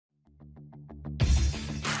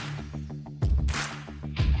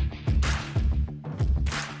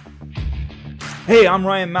Hey, I'm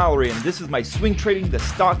Ryan Mallory, and this is my Swing Trading the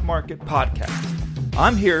Stock Market podcast.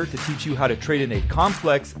 I'm here to teach you how to trade in a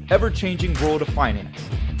complex, ever-changing world of finance.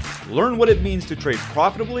 Learn what it means to trade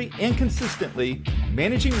profitably and consistently,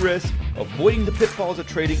 managing risk, avoiding the pitfalls of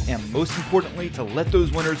trading, and most importantly, to let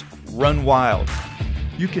those winners run wild.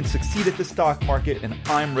 You can succeed at the stock market, and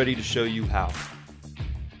I'm ready to show you how.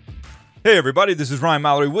 Hey everybody, this is Ryan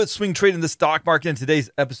Mallory with Swing Trading the Stock Market. In today's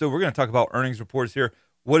episode, we're going to talk about earnings reports here.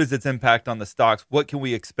 What is its impact on the stocks? What can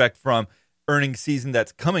we expect from earnings season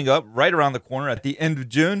that's coming up right around the corner at the end of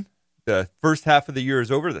June? The first half of the year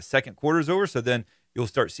is over. The second quarter is over. So then you'll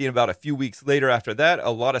start seeing about a few weeks later after that,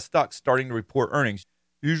 a lot of stocks starting to report earnings.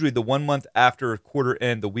 Usually the 1 month after quarter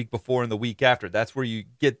end, the week before and the week after. That's where you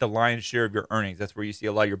get the lion's share of your earnings. That's where you see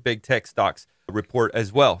a lot of your big tech stocks report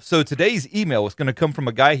as well. So today's email is going to come from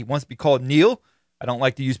a guy. He wants to be called Neil. I don't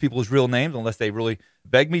like to use people's real names unless they really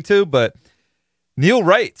beg me to, but Neil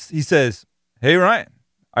writes, he says, "Hey Ryan,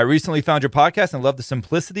 I recently found your podcast and love the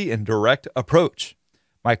simplicity and direct approach.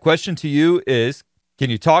 My question to you is, can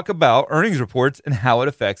you talk about earnings reports and how it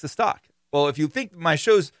affects the stock?" Well, if you think my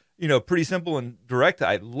show's, pretty simple and direct,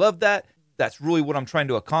 I love that. That's really what I'm trying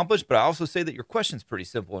to accomplish. But I also say that your question's pretty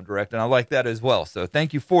simple and direct, and I like that as well. So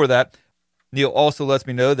thank you for that. Neil also lets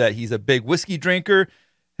me know that he's a big whiskey drinker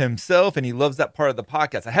himself, and he loves that part of the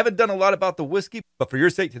podcast. I haven't done a lot about the whiskey, but for your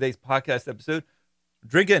sake, today's podcast episode,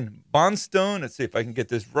 drinking Bondstone. Let's see if I can get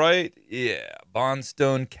this right. Yeah,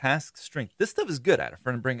 Bondstone Cask Strength. This stuff is good. I had a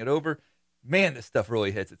friend bring it over. Man, this stuff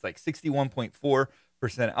really hits. It's like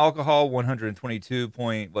 61.4% alcohol,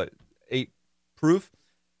 122.8 proof.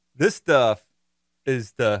 This stuff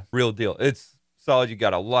is the real deal. It's solid. You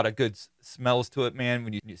got a lot of good smells to it, man.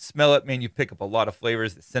 When you smell it, man, you pick up a lot of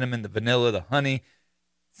flavors. The cinnamon, the vanilla, the honey,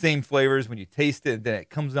 same flavors. When you taste it, then it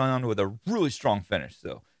comes on with a really strong finish.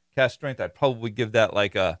 So Cask Strength, I'd probably give that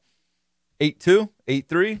like a 8.2,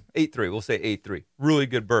 8.3, 8.3. We'll say 8.3. Really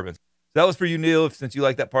good bourbon. So that was for you, Neil. Since you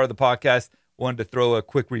like that part of the podcast, wanted to throw a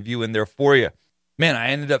quick review in there for you. Man, I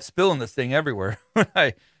ended up spilling this thing everywhere when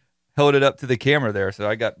I held it up to the camera there. So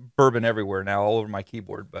I got bourbon everywhere now, all over my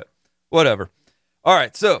keyboard, but whatever. All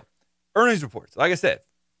right, so earnings reports. Like I said,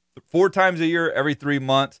 4 times a year, every 3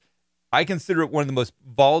 months. I consider it one of the most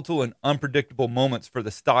volatile and unpredictable moments for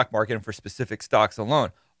the stock market and for specific stocks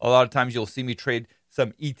alone. A lot of times you'll see me trade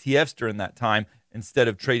some ETFs during that time instead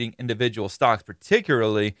of trading individual stocks,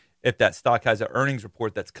 particularly if that stock has an earnings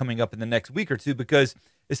report that's coming up in the next week or two, because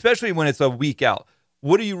especially when it's a week out,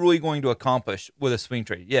 what are you really going to accomplish with a swing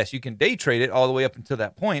trade? Yes, you can day trade it all the way up until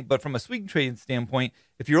that point, but from a swing trading standpoint,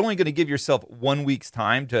 if you're only going to give yourself 1 week's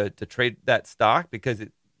time to trade that stock because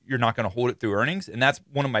you're not going to hold it through earnings, and that's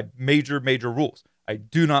one of my major rules. I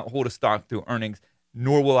do not hold a stock through earnings,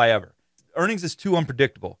 nor will I ever. Earnings is too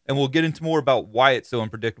unpredictable, and we'll get into more about why it's so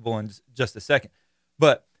unpredictable in just a second.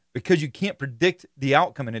 But because you can't predict the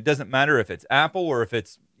outcome, and it doesn't matter if it's Apple or if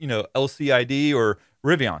it's LCID or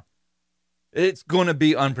Rivian, it's going to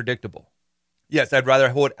be unpredictable. Yes, I'd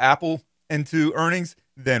rather hold Apple into earnings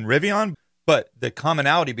than Rivian, but the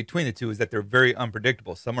commonality between the two is that they're very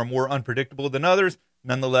unpredictable. Some are more unpredictable than others.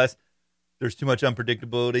 Nonetheless, there's too much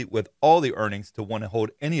unpredictability with all the earnings to want to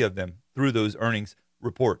hold any of them through those earnings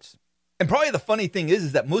reports. And probably the funny thing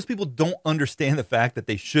is that most people don't understand the fact that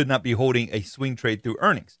they should not be holding a swing trade through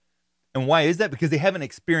earnings. And why is that? Because they haven't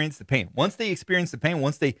experienced the pain. Once they experience the pain,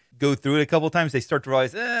 once they go through it a couple of times, they start to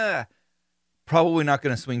realize, probably not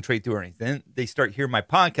going to swing trade through earnings. Then they start hearing my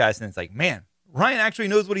podcast, and it's like, man, Ryan actually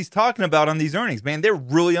knows what he's talking about on these earnings. Man, they're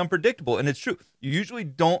really unpredictable. And it's true. You usually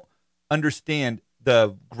don't understand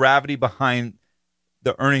the gravity behind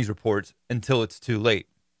the earnings reports until it's too late.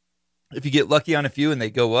 If you get lucky on a few and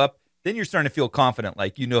they go up, then you're starting to feel confident,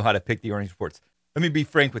 like you know how to pick the earnings reports. Let me be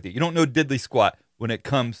frank with you. You don't know diddly squat when it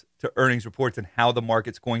comes to earnings reports and how the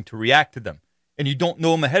market's going to react to them. And you don't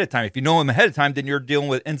know them ahead of time. If you know them ahead of time, then you're dealing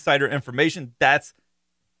with insider information. That's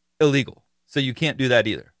illegal. So you can't do that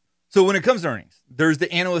either. So when it comes to earnings, there's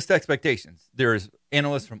the analyst expectations. There's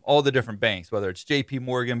analysts from all the different banks, whether it's JP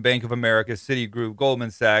Morgan, Bank of America, Citigroup, Goldman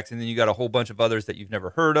Sachs, and then you got a whole bunch of others that you've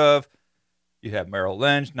never heard of. You have Merrill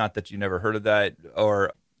Lynch, not that you never heard of that,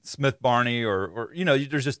 or Smith Barney, or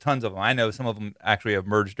there's just tons of them. I know some of them actually have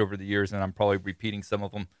merged over the years, and I'm probably repeating some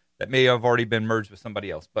of them that may have already been merged with somebody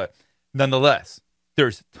else. But nonetheless,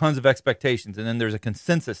 there's tons of expectations, and then there's a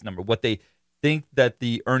consensus number, what they think that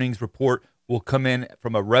the earnings report will come in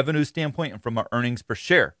from a revenue standpoint and from an earnings per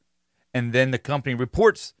share. And then the company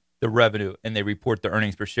reports the revenue and they report the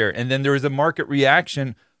earnings per share. And then there is a market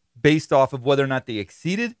reaction based off of whether or not they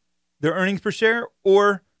exceeded their earnings per share,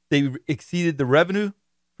 or they exceeded the revenue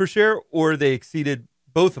per share, or they exceeded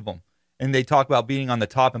both of them. And they talk about being on the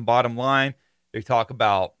top and bottom line. They talk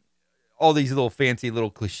about all these little fancy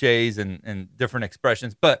little cliches and different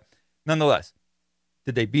expressions. But nonetheless,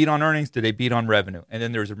 did they beat on earnings? Did they beat on revenue? And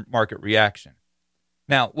then there's a market reaction.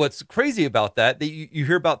 Now, what's crazy about that you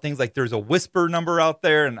hear about things like there's a whisper number out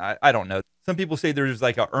there, and I don't know. Some people say there's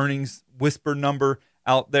like a earnings whisper number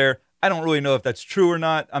out there. I don't really know if that's true or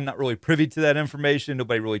not. I'm not really privy to that information.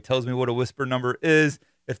 Nobody really tells me what a whisper number is,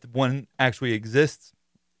 if one actually exists.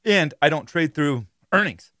 And I don't trade through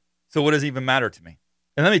earnings. So what does it even matter to me?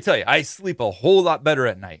 And let me tell you, I sleep a whole lot better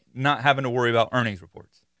at night, not having to worry about earnings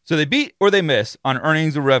reports. So they beat or they miss on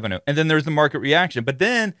earnings or revenue. And then there's the market reaction. But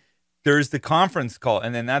then there's the conference call.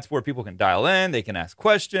 And then that's where people can dial in. They can ask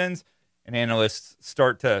questions. And analysts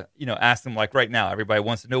start to, ask them, like right now, everybody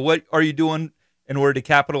wants to know, what are you doing in order to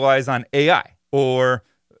capitalize on AI? Or,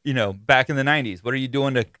 back in the 90s, what are you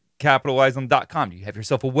doing to capitalize on .com? Do you have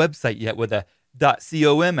yourself a website yet with a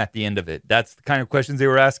 .com at the end of it? That's the kind of questions they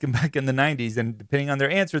were asking back in the 90s. And depending on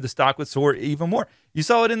their answer, the stock would soar even more. You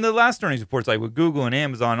saw it in the last earnings reports, like with Google and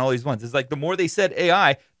Amazon, all these ones. It's like the more they said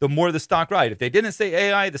AI, the more the stock rallied. If they didn't say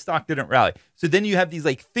AI, the stock didn't rally. So then you have these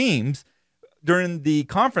like themes during the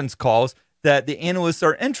conference calls that the analysts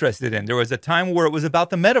are interested in. There was a time where it was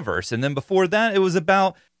about the metaverse. And then before that, it was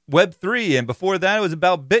about Web3. And before that, it was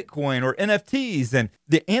about Bitcoin or NFTs. And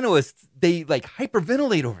the analysts, they like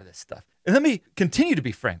hyperventilate over this stuff. And let me continue to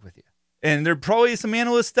be frank with you. And there are probably some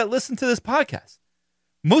analysts that listen to this podcast.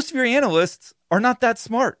 Most of your analysts are not that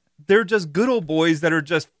smart. They're just good old boys that are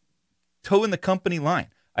just towing the company line.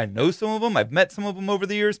 I know some of them. I've met some of them over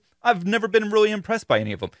the years. I've never been really impressed by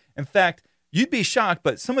any of them. In fact, you'd be shocked,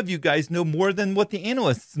 but some of you guys know more than what the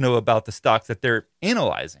analysts know about the stocks that they're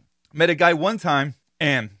analyzing. I met a guy one time,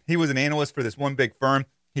 and he was an analyst for this one big firm.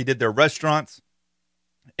 He did their restaurants,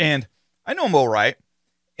 and I know him all right.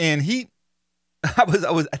 And I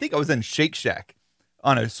think I was in Shake Shack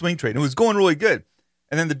on a swing trade. It was going really good.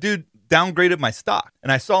 And then the dude downgraded my stock.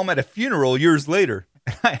 And I saw him at a funeral years later.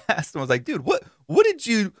 And I asked him, I was like, dude, what did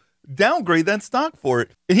you downgrade that stock for?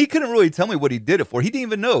 And he couldn't really tell me what he did it for. He didn't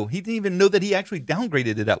even know. He didn't even know that he actually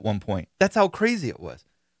downgraded it at one point. That's how crazy it was.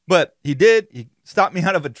 But he did. He stopped me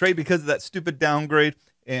out of a trade because of that stupid downgrade.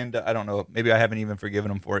 And I don't know. Maybe I haven't even forgiven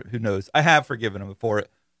him for it. Who knows? I have forgiven him for it.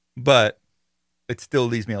 But it still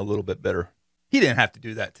leaves me a little bit bitter. He didn't have to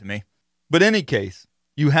do that to me. But in any case,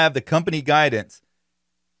 you have the company guidance.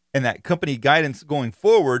 And that company guidance going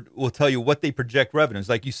forward will tell you what they project revenues.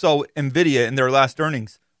 Like you saw NVIDIA in their last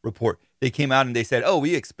earnings report. They came out and they said,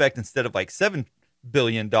 we expect instead of like $7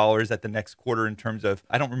 billion at the next quarter in terms of,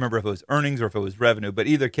 I don't remember if it was earnings or if it was revenue, but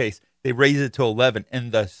either case, they raised it to 11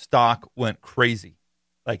 and the stock went crazy,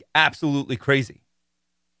 like absolutely crazy.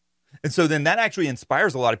 And so then that actually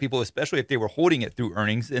inspires a lot of people, especially if they were holding it through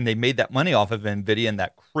earnings and they made that money off of NVIDIA and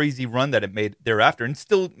that crazy run that it made thereafter and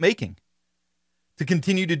still making, to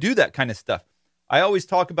continue to do that kind of stuff. I always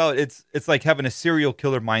talk about it's like having a serial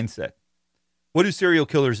killer mindset. What do serial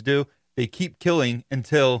killers do? They keep killing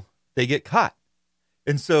until they get caught.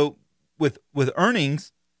 And so with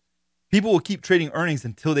earnings, people will keep trading earnings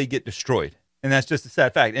until they get destroyed. And that's just a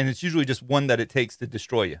sad fact. And it's usually just one that it takes to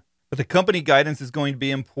destroy you. But the company guidance is going to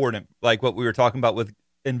be important, like what we were talking about with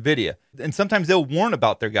NVIDIA. And sometimes they'll warn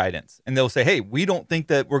about their guidance. And they'll say, hey, we don't think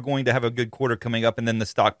that we're going to have a good quarter coming up, and then the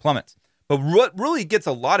stock plummets. But what really gets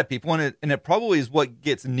a lot of people, and it probably is what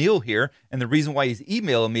gets Neil here, and the reason why he's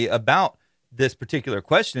emailing me about this particular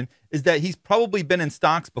question, is that he's probably been in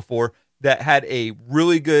stocks before that had a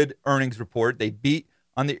really good earnings report. They beat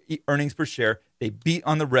on the earnings per share. They beat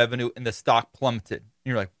on the revenue, and the stock plummeted. And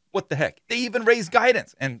you're like, what the heck? They even raised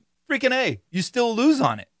guidance, and freaking A, you still lose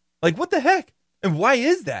on it. Like, what the heck? And why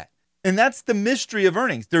is that? And that's the mystery of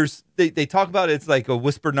earnings. They talk about it's like a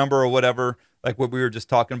whisper number or whatever, like what we were just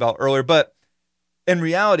talking about earlier. But in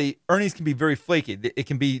reality, earnings can be very flaky. It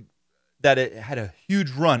can be that it had a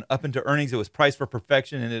huge run up into earnings. It was priced for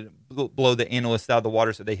perfection, and it blow the analysts out of the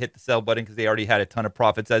water, so they hit the sell button because they already had a ton of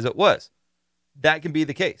profits as it was. That can be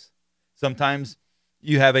the case. Sometimes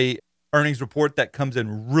you have a earnings report that comes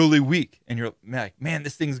in really weak, and you're like, man,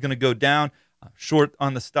 this thing's going to go down. I'm short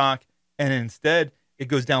on the stock, and instead it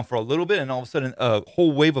goes down for a little bit, and all of a sudden a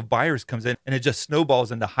whole wave of buyers comes in, and it just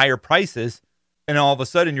snowballs into higher prices, and all of a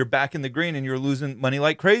sudden you're back in the green and you're losing money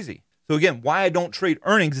like crazy. So again, why I don't trade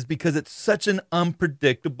earnings is because it's such an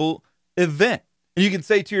unpredictable event. And you can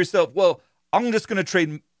say to yourself, well, I'm just going to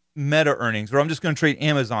trade Meta earnings, or I'm just going to trade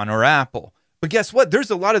Amazon or Apple. But guess what? There's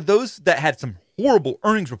a lot of those that had some horrible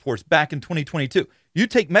earnings reports back in 2022. You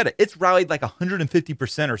take Meta, it's rallied like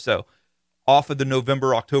 150% or so off of the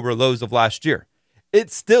November, October lows of last year.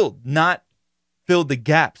 It's still not filled the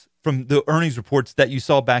gaps from the earnings reports that you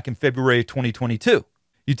saw back in February of 2022.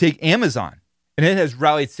 You take Amazon. And it has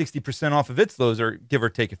rallied 60% off of its lows, or give or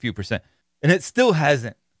take a few percent. And it still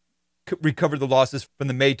hasn't recovered the losses from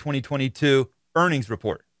the May 2022 earnings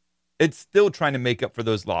report. It's still trying to make up for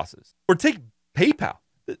those losses. Or take PayPal.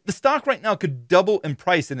 The stock right now could double in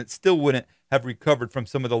price and it still wouldn't have recovered from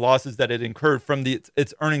some of the losses that it incurred from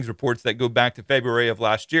its earnings reports that go back to February of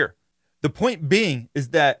last year. The point being is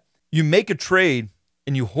that you make a trade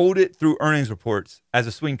and you hold it through earnings reports as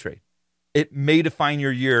a swing trade. It may define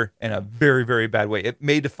your year in a very, very bad way. It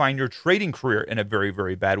may define your trading career in a very,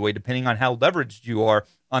 very bad way, depending on how leveraged you are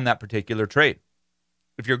on that particular trade.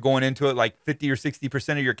 If you're going into it like 50 or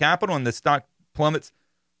 60% of your capital and the stock plummets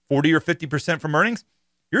 40 or 50% from earnings,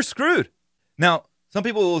 you're screwed. Now, some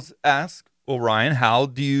people will ask, well, Ryan, how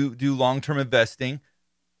do you do long-term investing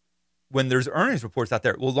when there's earnings reports out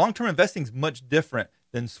there? Well, long-term investing is much different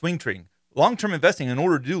than swing trading. Long-term investing, in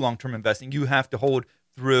order to do long-term investing, you have to hold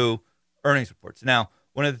through earnings reports. Now,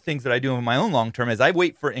 one of the things that I do in my own long-term is I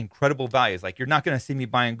wait for incredible values. Like, you're not going to see me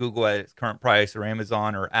buying Google at its current price, or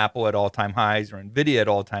Amazon or Apple at all-time highs, or Nvidia at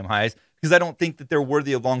all-time highs, because I don't think that they're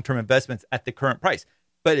worthy of long-term investments at the current price.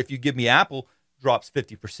 But if you give me Apple drops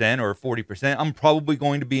 50% or 40%, I'm probably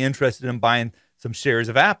going to be interested in buying some shares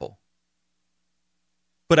of Apple.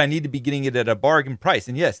 But I need to be getting it at a bargain price.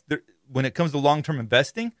 And yes, when it comes to long-term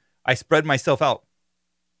investing, I spread myself out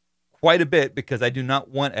quite a bit because I do not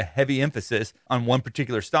want a heavy emphasis on one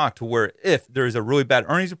particular stock to where if there is a really bad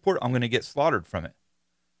earnings report, I'm going to get slaughtered from it.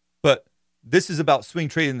 But this is about swing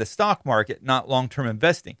trading the stock market, not long-term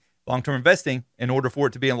investing. Long-term investing, in order for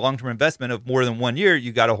it to be a long-term investment of more than 1 year,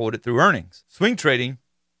 you got to hold it through earnings. Swing trading,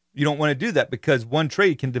 you don't want to do that because one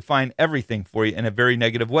trade can define everything for you in a very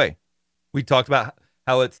negative way. We talked about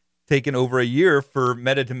how it's taken over a year for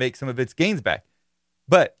Meta to make some of its gains back.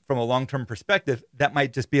 But from a long-term perspective, that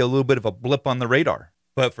might just be a little bit of a blip on the radar.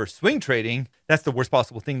 But for swing trading, that's the worst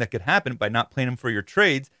possible thing that could happen by not planning for your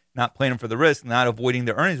trades, not planning for the risk, not avoiding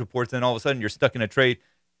the earnings reports, and all of a sudden you're stuck in a trade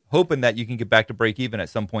hoping that you can get back to break even at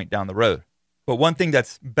some point down the road. But one thing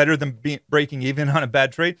that's better than breaking even on a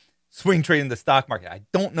bad trade, swing trading the stock market. I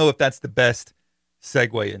don't know if that's the best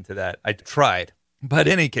segue into that. I tried. But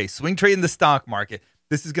in any case, swing trading the stock market.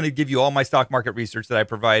 This is going to give you all my stock market research that I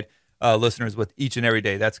provide listeners with each and every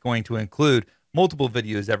day. That's going to include multiple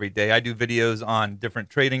videos every day. I do videos on different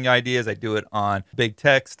trading ideas. I do it on big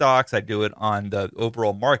tech stocks. I do it on the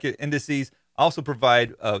overall market indices. I also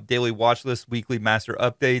provide daily watch lists, weekly master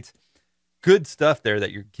updates. Good stuff there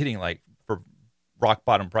that you're getting like for rock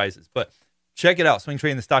bottom prices. But check it out,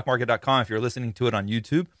 swingtradingthestockmarket.com. If you're listening to it on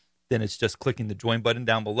YouTube, then it's just clicking the join button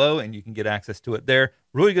down below and you can get access to it there.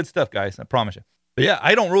 Really good stuff, guys. I promise you. But yeah,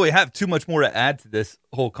 I don't really have too much more to add to this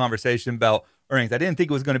whole conversation about earnings. I didn't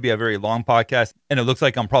think it was going to be a very long podcast, and it looks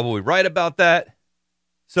like I'm probably right about that.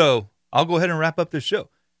 So I'll go ahead and wrap up this show.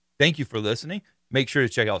 Thank you for listening. Make sure to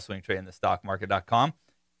check out swingtradingthestockmarket.com.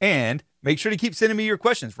 And make sure to keep sending me your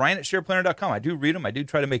questions. Ryan@shareplanner.com. I do read them. I do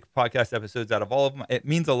try to make podcast episodes out of all of them. It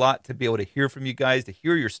means a lot to be able to hear from you guys, to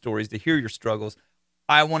hear your stories, to hear your struggles.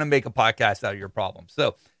 I want to make a podcast out of your problems.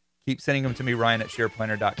 So keep sending them to me,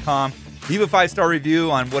 Ryan@shareplanner.com. Leave a 5-star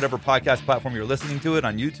review on whatever podcast platform you're listening to it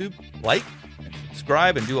on YouTube. Like and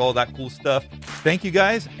subscribe and do all that cool stuff. Thank you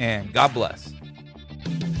guys, and God bless.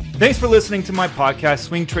 Thanks for listening to my podcast,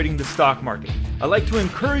 Swing Trading the Stock Market. I'd like to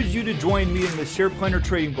encourage you to join me in the Share Planner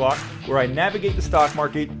Trading Block, where I navigate the stock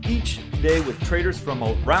market each day with traders from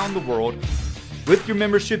around the world. With your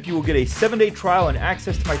membership, you will get a 7-day trial and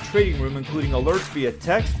access to my trading room, including alerts via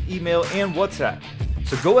text, email, and WhatsApp.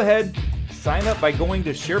 So go ahead, sign up by going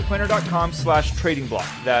to shareplanner.com/trading block.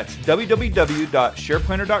 That's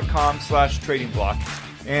www.shareplanner.com/trading block.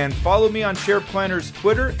 And follow me on Share Planner's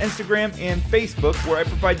Twitter, Instagram, and Facebook, where I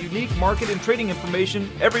provide unique market and trading information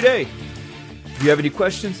every day. If you have any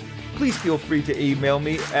questions, please feel free to email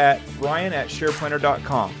me at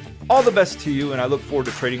ryan@shareplanner.com. All the best to you, and I look forward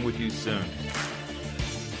to trading with you soon.